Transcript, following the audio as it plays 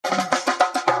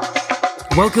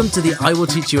Welcome to the I Will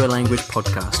Teach You a Language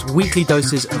podcast, weekly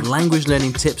doses of language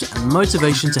learning tips and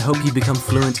motivation to help you become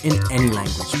fluent in any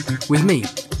language. With me,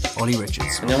 Ollie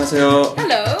Richards. 안녕하세요.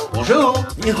 Hello. Bonjour.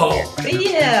 你好.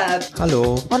 Привет.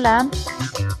 Hello. Hola.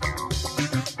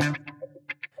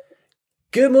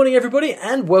 Good morning, everybody,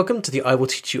 and welcome to the I Will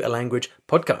Teach You a Language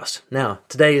podcast. Now,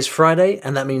 today is Friday,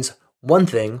 and that means one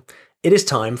thing. It is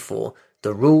time for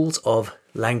the rules of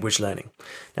language learning.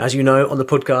 Now, as you know, on the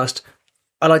podcast,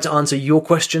 I like to answer your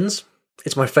questions.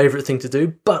 It's my favourite thing to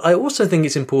do, but I also think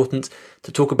it's important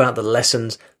to talk about the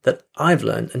lessons that I've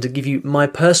learned and to give you my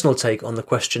personal take on the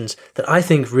questions that I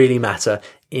think really matter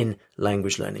in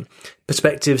language learning.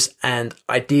 Perspectives and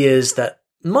ideas that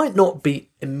might not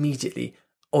be immediately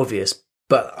obvious,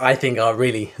 but I think are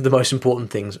really the most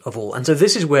important things of all. And so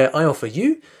this is where I offer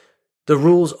you the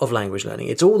rules of language learning.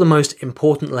 It's all the most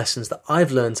important lessons that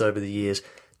I've learned over the years,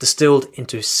 distilled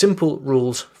into simple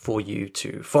rules for you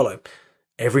to follow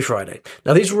every Friday.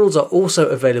 Now, these rules are also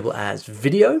available as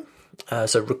video,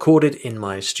 so recorded in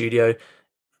my studio,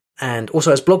 and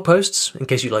also as blog posts in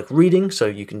case you like reading, so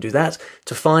you can do that.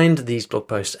 To find these blog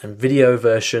posts and video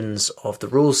versions of the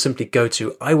rules, simply go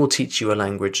to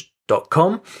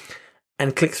iwillteachyoualanguage.com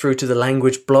and click through to the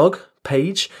language blog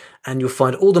page, and you'll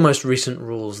find all the most recent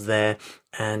rules there.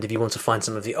 And if you want to find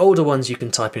some of the older ones, you can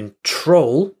type in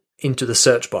troll into the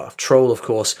search bar. Troll, of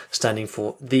course, standing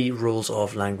for the rules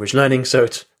of language learning, so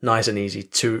it's nice and easy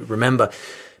to remember.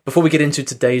 Before we get into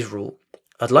today's rule,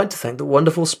 I'd like to thank the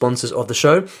wonderful sponsors of the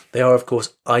show. They are, of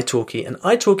course, italki, and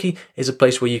italki is a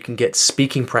place where you can get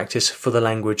speaking practice for the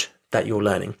language that you're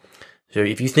learning. So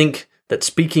if you think that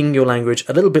speaking your language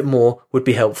a little bit more would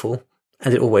be helpful,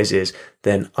 and it always is,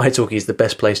 then italki is the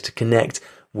best place to connect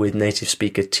with native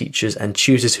speaker teachers and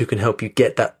tutors who can help you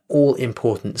get that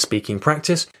all-important speaking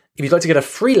practice. If you'd like to get a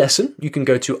free lesson, you can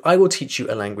go to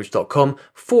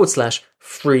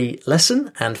iwillteachyoualanguage.com/free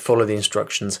lesson and follow the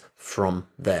instructions from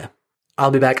there.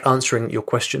 I'll be back answering your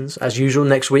questions as usual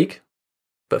next week.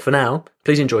 But for now,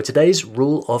 please enjoy today's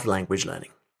rule of language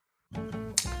learning.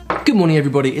 Good morning,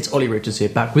 everybody. It's Ollie Richards here,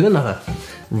 back with another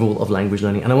rule of language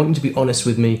learning. And I want you to be honest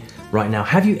with me right now.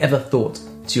 Have you ever thought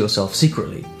to yourself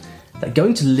secretly that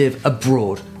going to live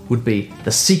abroad would be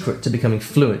the secret to becoming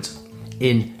fluent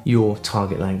in your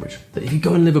target language? That if you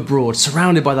go and live abroad,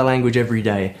 surrounded by the language every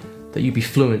day, that you'd be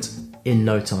fluent in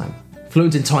no time.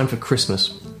 Fluent in time for Christmas.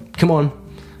 Come on,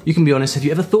 you can be honest. Have you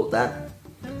ever thought that?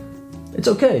 It's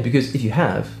okay, because if you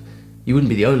have, you wouldn't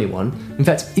be the only one. In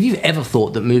fact, if you've ever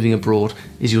thought that moving abroad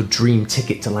is your dream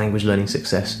ticket to language learning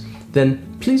success, then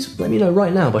please let me know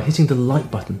right now by hitting the like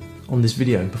button on this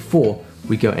video before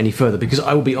we go any further, because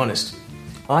I will be honest,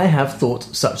 I have thought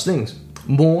such things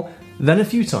more than a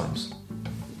few times.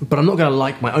 But I'm not going to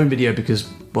like my own video because,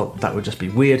 well, that would just be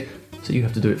weird, so you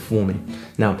have to do it for me.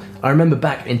 Now, I remember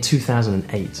back in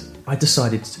 2008, I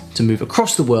decided to move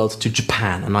across the world to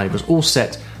Japan, and I was all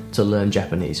set to learn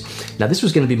Japanese. Now, this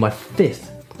was going to be my 5th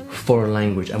foreign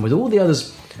language, and with all the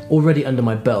others already under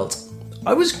my belt,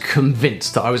 I was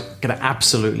convinced that I was going to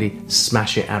absolutely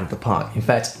smash it out of the park. In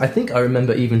fact, I think I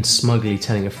remember even smugly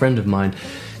telling a friend of mine,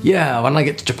 yeah, when I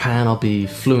get to Japan, I'll be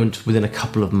fluent within a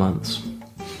couple of months.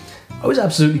 I was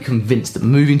absolutely convinced that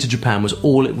moving to Japan was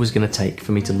all it was going to take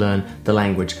for me to learn the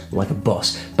language like a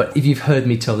boss. But if you've heard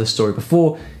me tell this story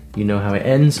before, you know how it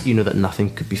ends. You know that nothing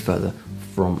could be further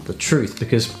from the truth,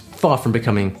 because far from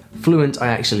becoming fluent, I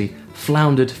actually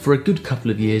floundered for a good couple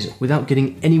of years without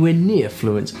getting anywhere near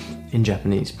fluent in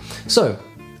Japanese. So,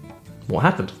 what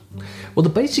happened? Well, the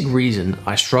basic reason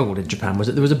I struggled in Japan was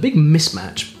that there was a big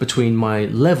mismatch between my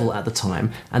level at the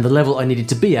time and the level I needed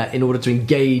to be at in order to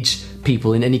engage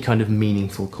people in any kind of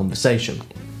meaningful conversation.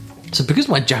 So because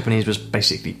my Japanese was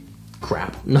basically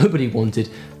crap, nobody wanted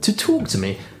to talk to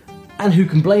me. And who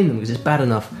can blame them, because it's bad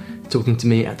enough talking to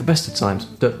me at the best of times,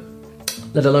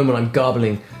 let alone when I'm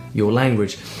garbling your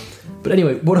language. But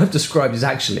anyway, what I've described is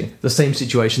actually the same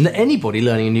situation that anybody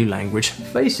learning a new language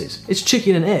faces. It's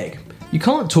chicken and egg. You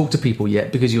can't talk to people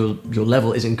yet because your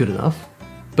level isn't good enough,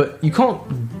 but you can't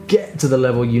get to the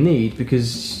level you need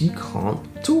because you can't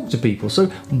talk to people. So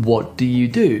what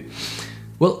do?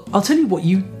 Well, I'll tell you what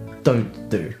you don't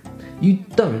do. You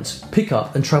don't pick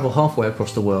up and travel halfway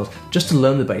across the world just to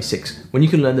learn the basics when you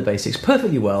can learn the basics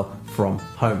perfectly well from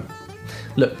home.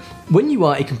 Look, when you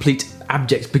are a complete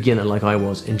abject beginner like I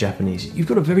was in Japanese, you've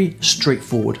got a very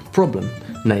straightforward problem,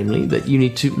 namely that you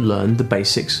need to learn the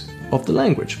basics of the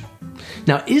language.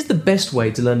 Now, is the best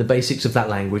way to learn the basics of that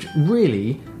language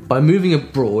really by moving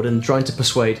abroad and trying to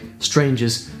persuade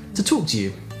strangers to talk to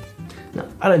you? No,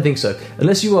 I don't think so.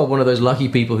 Unless you are one of those lucky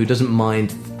people who doesn't mind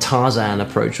the Tarzan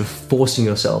approach of forcing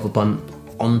yourself upon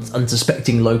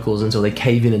unsuspecting locals until they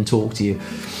cave in and talk to you.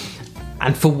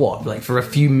 And for what? Like for a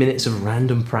few minutes of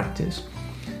random practice?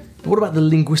 But what about the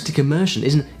linguistic immersion?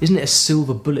 Isn't it a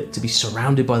silver bullet to be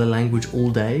surrounded by the language all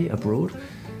day abroad?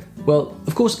 Well,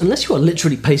 of course, unless you are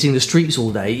literally pacing the streets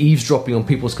all day, eavesdropping on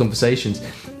people's conversations,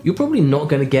 you're probably not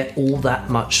going to get all that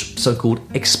much so-called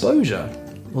exposure.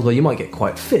 Although you might get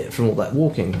quite fit from all that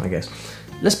walking, I guess.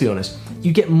 Let's be honest,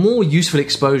 you get more useful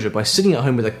exposure by sitting at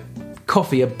home with a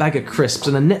coffee, a bag of crisps,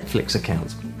 and a Netflix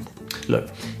account. Look,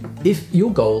 if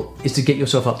your goal is to get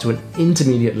yourself up to an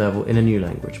intermediate level in a new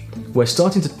language, where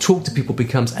starting to talk to people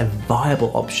becomes a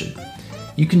viable option,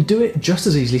 you can do it just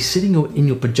as easily sitting in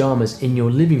your pajamas in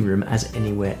your living room as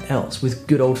anywhere else with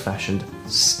good old-fashioned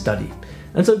study.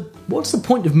 And so what's the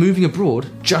point of moving abroad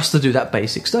just to do that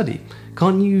basic study?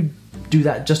 Can't you do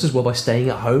that just as well by staying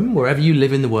at home wherever you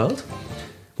live in the world?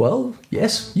 Well,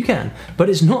 yes, you can. But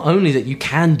it's not only that you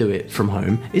can do it from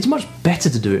home, it's much better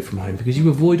to do it from home because you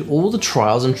avoid all the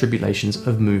trials and tribulations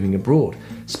of moving abroad.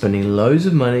 Spending loads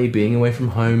of money, being away from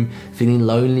home, feeling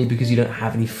lonely because you don't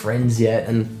have any friends yet,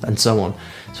 and so on.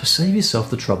 So save yourself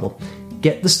the trouble.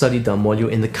 Get the study done while you're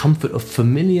in the comfort of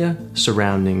familiar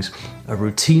surroundings, a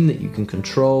routine that you can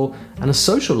control, and a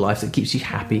social life that keeps you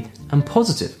happy and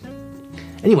positive.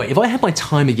 Anyway, if I had my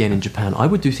time again in Japan, I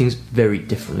would do things very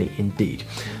differently indeed.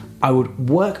 I would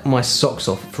work my socks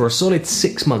off for a solid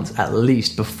 6 months at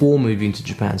least before moving to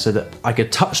Japan so that I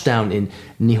could touch down in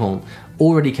Nihon,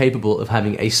 already capable of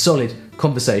having a solid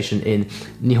conversation in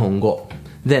Nihongo.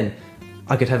 Then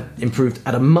I could have improved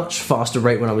at a much faster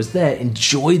rate when I was there,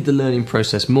 enjoyed the learning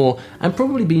process more, and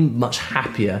probably been much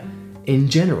happier in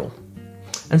general.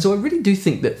 And so I really do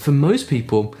think that for most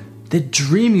people, they're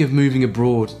dreaming of moving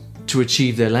abroad to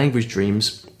achieve their language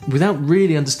dreams without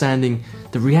really understanding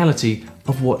the reality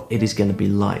of what it is going to be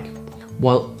like,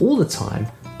 while all the time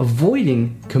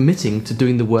avoiding committing to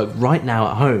doing the work right now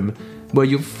at home where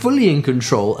you're fully in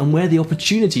control and where the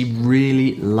opportunity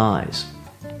really lies.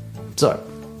 So,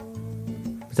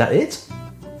 is that it?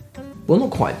 Well,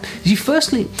 not quite. You see,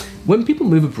 firstly, when people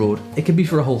move abroad, it can be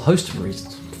for a whole host of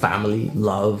reasons. Family,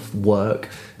 love, work.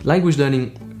 Language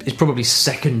learning is probably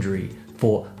secondary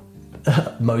for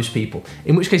most people.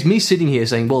 In which case, me sitting here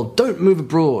saying, well, don't move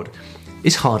abroad,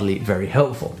 is hardly very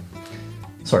helpful.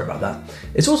 Sorry about that.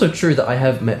 It's also true that I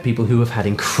have met people who have had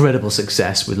incredible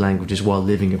success with languages while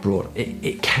living abroad.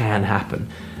 It can happen.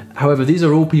 However, these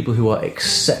are all people who are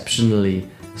exceptionally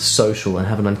social and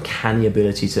have an uncanny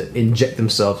ability to inject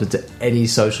themselves into any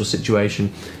social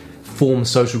situation, form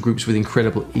social groups with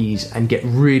incredible ease, and get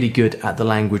really good at the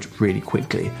language really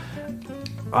quickly.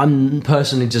 I'm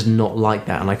personally just not like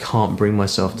that, and I can't bring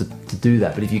myself to do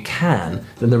that. But if you can,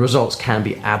 then the results can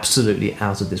be absolutely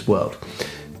out of this world.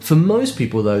 For most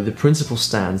people, though, the principle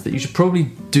stands that you should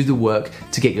probably do the work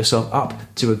to get yourself up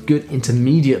to a good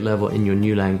intermediate level in your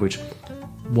new language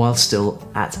while still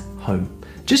at home.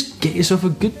 Just get yourself a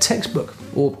good textbook,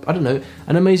 or, I don't know,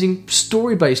 an amazing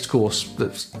story-based course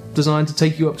that's designed to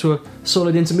take you up to a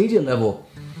solid intermediate level.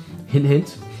 Hint,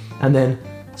 hint. And then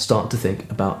start to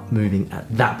think about moving at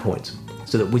that point,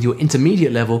 so that with your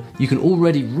intermediate level, you can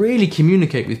already really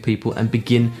communicate with people and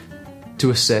begin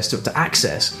to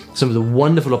access some of the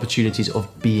wonderful opportunities of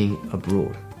being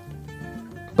abroad.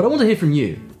 But I want to hear from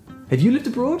you. Have you lived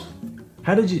abroad?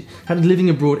 How did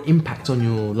living abroad impact on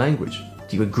your language?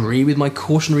 Do you agree with my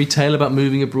cautionary tale about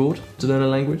moving abroad to learn a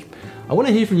language? I want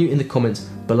to hear from you in the comments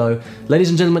below. Ladies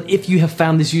and gentlemen, if you have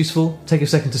found this useful, take a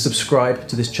second to subscribe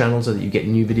to this channel so that you get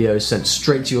new videos sent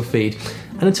straight to your feed.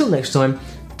 And until next time,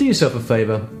 do yourself a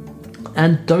favour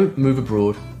and don't move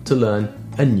abroad to learn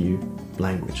a new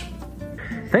language.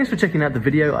 Thanks for checking out the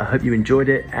video. I hope you enjoyed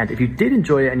it. And if you did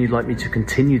enjoy it and you'd like me to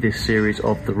continue this series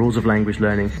of the rules of language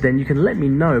learning, then you can let me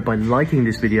know by liking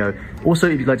this video. Also,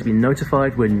 if you'd like to be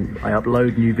notified when I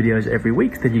upload new videos every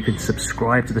week, then you can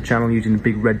subscribe to the channel using the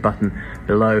big red button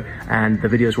below, and the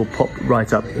videos will pop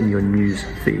right up in your news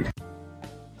feed.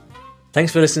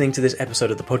 Thanks for listening to this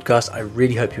episode of the podcast. I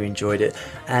really hope you enjoyed it.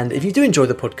 And if you do enjoy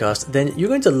the podcast, then you're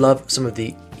going to love some of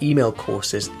the email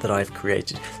courses that I've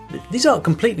created. These are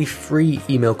completely free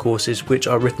email courses which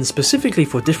are written specifically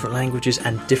for different languages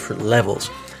and different levels.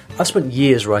 I've spent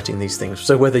years writing these things,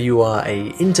 so whether you are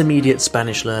an intermediate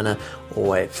Spanish learner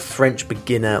or a French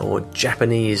beginner or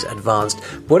Japanese advanced,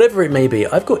 whatever it may be,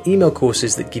 I've got email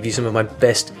courses that give you some of my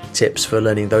best tips for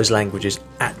learning those languages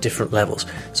at different levels.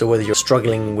 So whether you're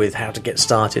struggling with how to get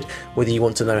started, whether you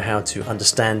want to know how to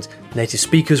understand native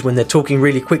speakers when they're talking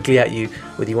really quickly at you,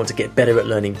 whether you want to get better at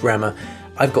learning grammar,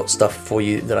 I've got stuff for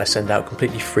you that I send out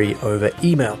completely free over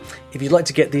email. If you'd like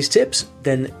to get these tips,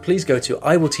 then please go to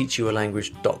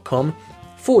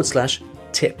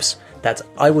iwillteachyoualanguage.com/tips. That's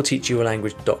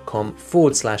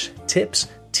iwillteachyoualanguage.com/tips,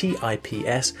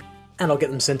 TIPS, and I'll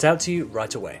get them sent out to you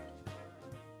right away.